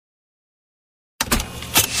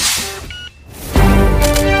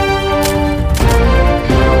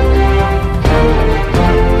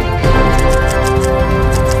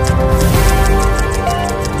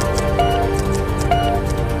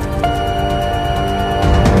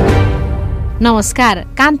नमस्कार,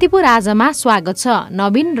 कान्तिपुर आजमा स्वागत छ।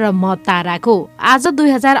 नवीन र म ताराको। आज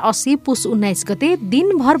 2080 पुस 19 गते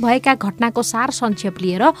दिनभर भएका घटनाको सार संक्षेप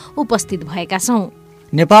लिएर उपस्थित भएका छौं।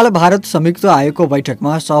 नेपाल भारत संयुक्त आयोगको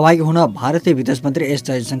बैठकमा सहभागी हुन भारतीय विदेश मन्त्री एस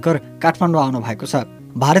जयशंकर काठमाडौँ आउनु भएको छ।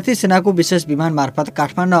 भारतीय सेनाको विशेष विमान मार्फत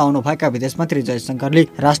काठमाडौँ आउनुभएका विदेश मन्त्री जयशंकरले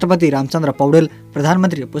राष्ट्रपति रामचन्द्र पौडेल,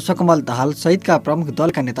 प्रधानमन्त्री पुष्पकमल दाहाल सहितका प्रमुख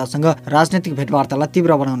दलका नेतासँग राजनैतिक भेटवार्तालाई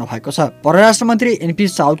तीव्र बनाउनु भएको छ। परराष्ट्र मन्त्री एनपी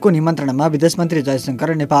साउदको निमन्त्रणामा विदेश मन्त्री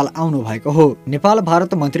जयशंकर नेपाल आउनु भएको हो। नेपाल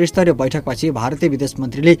भारत मन्त्रीस्तरीय बैठकपछि भारतीय विदेश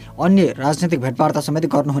मन्त्रीले अन्य राजनैतिक भेटवार्ता समेत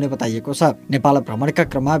गर्नुहुने बताइएको छ। नेपाल भ्रमणका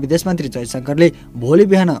क्रममा विदेश मन्त्री जयशंकरले भोलि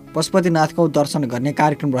बिहान पशुपतिनाथको दर्शन गर्ने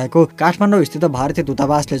कार्यक्रम रहेको काठमाडौँ स्थित भारतीय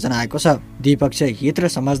दूतावासले जनाएको छ। द्विपक्षीय हित र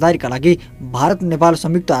समझदारीका लागि भारत नेपाल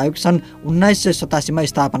संयुक्त आयोग सन् 1987 मा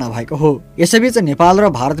स्थापना भएको हो। यसैबीच नेपाल र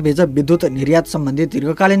भारतबीच विद्युत निर्यात सम्बन्धी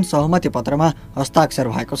दीर्घकालीन सहमति पत्रमा हस्ताक्षर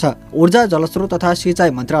भएको छ। ऊर्जा, जलस्रोत तथा सिंचाई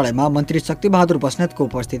मन्त्रालयमा मन्त्री शक्तिबहादुर बस्नेतको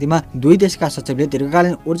उपस्थितिमा दुई देशका सचिवले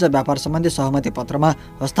दीर्घकालीन ऊर्जा व्यापार सम्बन्धी सहमति पत्रमा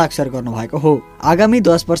हस्ताक्षर गर्नुभएको हो। आगामी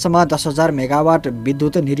 10 वर्षमा 10,000 मेगावाट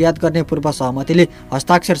विद्युत निर्यात गर्ने पूर्व सहमतिले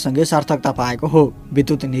हस्ताक्षरसँगै सार्थकता पाएको हो।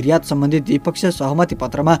 विद्युत निर्यात सम्बन्धी द्विपक्षीय सहमति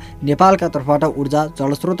पत्रमा नेपालका तर्फबाट ऊर्जा,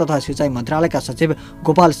 जलस्रोत तथा सिंचाई मन्त्रालयका सचिव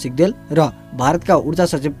गोपाल सिग्देल र भारतका ऊर्जा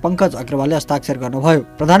सचिव पंकज अग्रवालले हस्ताक्षर गर्नुभयो।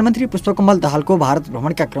 प्रधानमन्त्री पुष्पकमल दाहालको भारत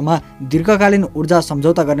भ्रमणका क्रममा दीर्घकालीन ऊर्जा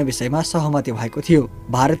सम्झौता गर्ने विषयमा सहमति भएको थियो।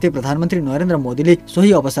 भारतीय प्रधानमन्त्री नरेन्द्र मोदीले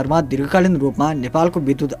सोही अवसरमा दीर्घकालीन रूपमा नेपालको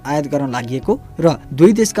विद्युत आयात गर्न लागि र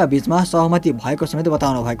दुई देशका बीचमा सहमति भएको समेत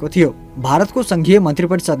बताउनु भएको थियो। भारतको संघीय मन्त्री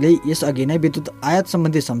परिषदले यसअघि नै विद्युत आयात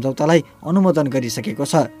सम्बन्धी सम्झौतालाई अनुमोदन गरिसकेको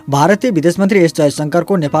छ। भारतीय विदेश मन्त्री एस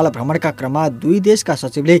जयशंकरको नेपाल भ्रमणका क्रममा दुई देशका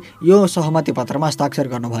सचिवले यो सहमति पत्रमा हस्ताक्षर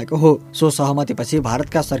गर्नुभएको हो। सो सहमतिपछि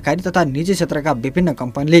भारतका सरकारी तथा निजी क्षेत्रका विभिन्न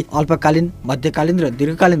कम्पनीले अल्पकालीन, मध्यकालीन र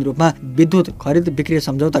दीर्घकालीन रूपमा विद्युत खरिद बिक्री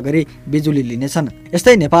सम्झौता गरी बिजुली लिनेछन्।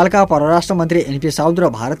 यस्तै नेपालका परराष्ट्र मन्त्री एनपी साउद र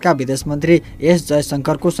भारतका विदेश मन्त्री एस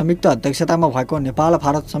जयशंकरको संयुक्त अध्यक्षतामा भएको नेपाल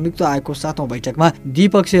भारत संयुक्त आयोगको 7औं बैठकमा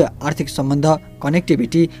द्विपक्षीय आर्थिक सम्बन्ध,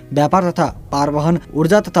 कनेक्टिभिटी, व्यापार तथा पारवहन,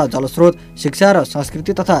 ऊर्जा तथा जलस्रोत, शिक्षा र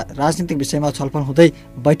संस्कृति तथा राजनीतिक विषयमा छलफल हुँदै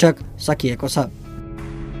बैठक सकिएको छ।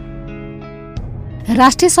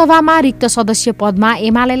 राष्ट्रिय सभामा रिक्त सदस्य पदमा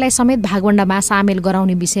एमालेलाई समेत भागवण्डामा सामेल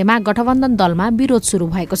गराउने विषयमा गठबन्धन दलमा विरोध सुरु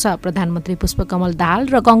भएको छ। प्रधानमन्त्री पुष्पकमल दाहाल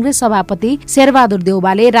र कंग्रेस सभापति शेरबहादुर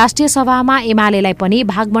देउवाले राष्ट्रिय सभामा एमालेलाई पनि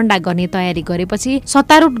भागवण्डा गर्ने तयारी गरेपछि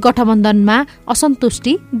सत्तारूढ गठबन्धनमा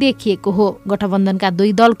असन्तुष्टि देखिएको हो। गठबन्धनका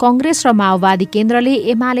दुई दल कंग्रेस र माओवादी केन्द्रले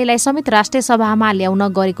एमालेलाई समेत राष्ट्रिय सभामा ल्याउन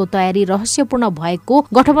गरेको तयारी रहस्यपूर्ण भएको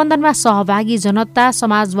गठबन्धनमा सहभागी जनता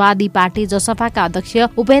समाजवादी पार्टी जसपाका अध्यक्ष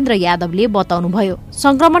उपेन्द्र यादवले बताउनुभयो।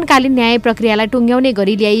 संक्रमणकालीन न्याय प्रक्रियालाई टुङ्ग्याउने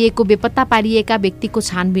गरी ल्याइएको बेपत्ता पारिएका व्यक्तिको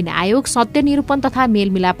छानबिन आयोग, सत्य निरूपण तथा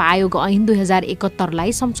मेलमिलाप आयोग ऐन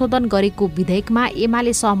 2071लाई संशोधन गरेको विधेयकमा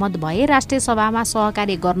एमाले सहमत भए राष्ट्रिय सभामा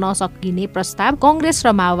सहकार्य गर्न सकिने प्रस्ताव कंग्रेस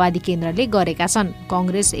र माओवादी केन्द्रले गरेका छन्।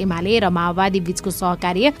 कंग्रेस, एमाले र माओवादी बीचको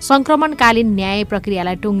सहकार्य संक्रमणकालीन न्याय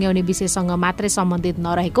प्रक्रियालाई टुङ्ग्याउने विषयसँग मात्रै सम्बन्धित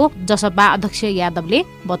नरहेको जसपा अध्यक्ष यादवले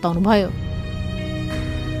बताउनुभयो।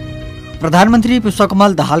 प्रधानमन्त्री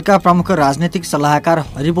पुष्पकमल दाहालका प्रमुख राजनैतिक सल्लाहकार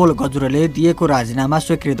हरिबोल गजुरेलले दिएको राजीनामा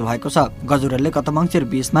स्वीकृत भएको छ। गजुरेलले गत मङ्सिर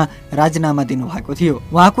 20 मा राजीनामा दिनुभएको थियो।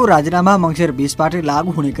 उहाँको राजीनामा मङ्सिर 20 बाट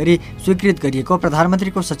लागू हुने गरी स्वीकृत गरिएको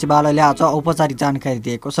प्रधानमन्त्रीको सचिवालयले आज औपचारिक जानकारी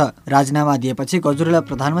दिएको छ। राजीनामा दिएपछि गजुरेल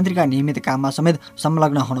प्रधानमन्त्रीका नियमित काममा समेत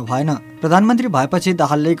संलग्न हुनु भएन। प्रधानमन्त्री भएपछि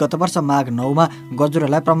दाहालले गत वर्ष माघ 9 मा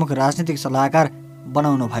गजुरेललाई प्रमुख राजनैतिक सल्लाहकार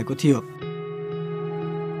बनाउनु भएको थियो।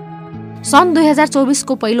 सन् 2024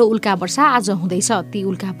 को पहिलो उल्का वर्षा आज हुँदैछ। ती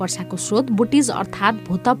उल्का वर्षाको स्रोत बुटिज अर्थात्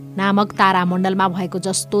भूतप नामक तारामण्डलमा भएको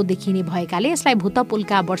जस्तो देखिने भएकाले यसलाई भूतप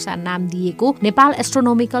उल्का वर्षा नाम दिएको नेपाल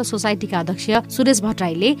एस्ट्रोनोमिकल सोसाइटीका अध्यक्ष सुरेश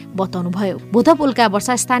भट्टराईले बताउनुभयो। भूतप उल्का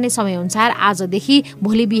वर्षा स्थानीय समय अनुसार आजदेखि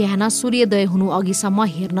भोलि बिहान सूर्योदय हुनु अघिसम्म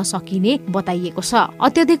हेर्न सकिने बताइएको छ।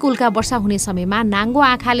 अत्यधिक उल्का वर्षा हुने समयमा नाङ्गो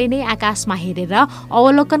आँखाले नै आकाशमा हेरेर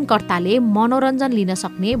अवलोकनकर्ताले मनोरञ्जन लिन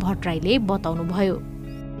सक्ने भट्टराईले बताउनुभयो।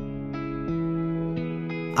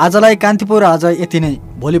 आजलाई कान्तिपुर आज यति नै।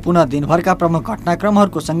 भोलि पुनः दिनभरका प्रमुख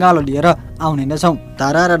घटनाक्रमहरूको सङ्गालो लिएर आउने नै छौँ।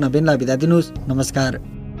 तारा र नवीनलाई बिदा दिनुहोस्। नमस्कार।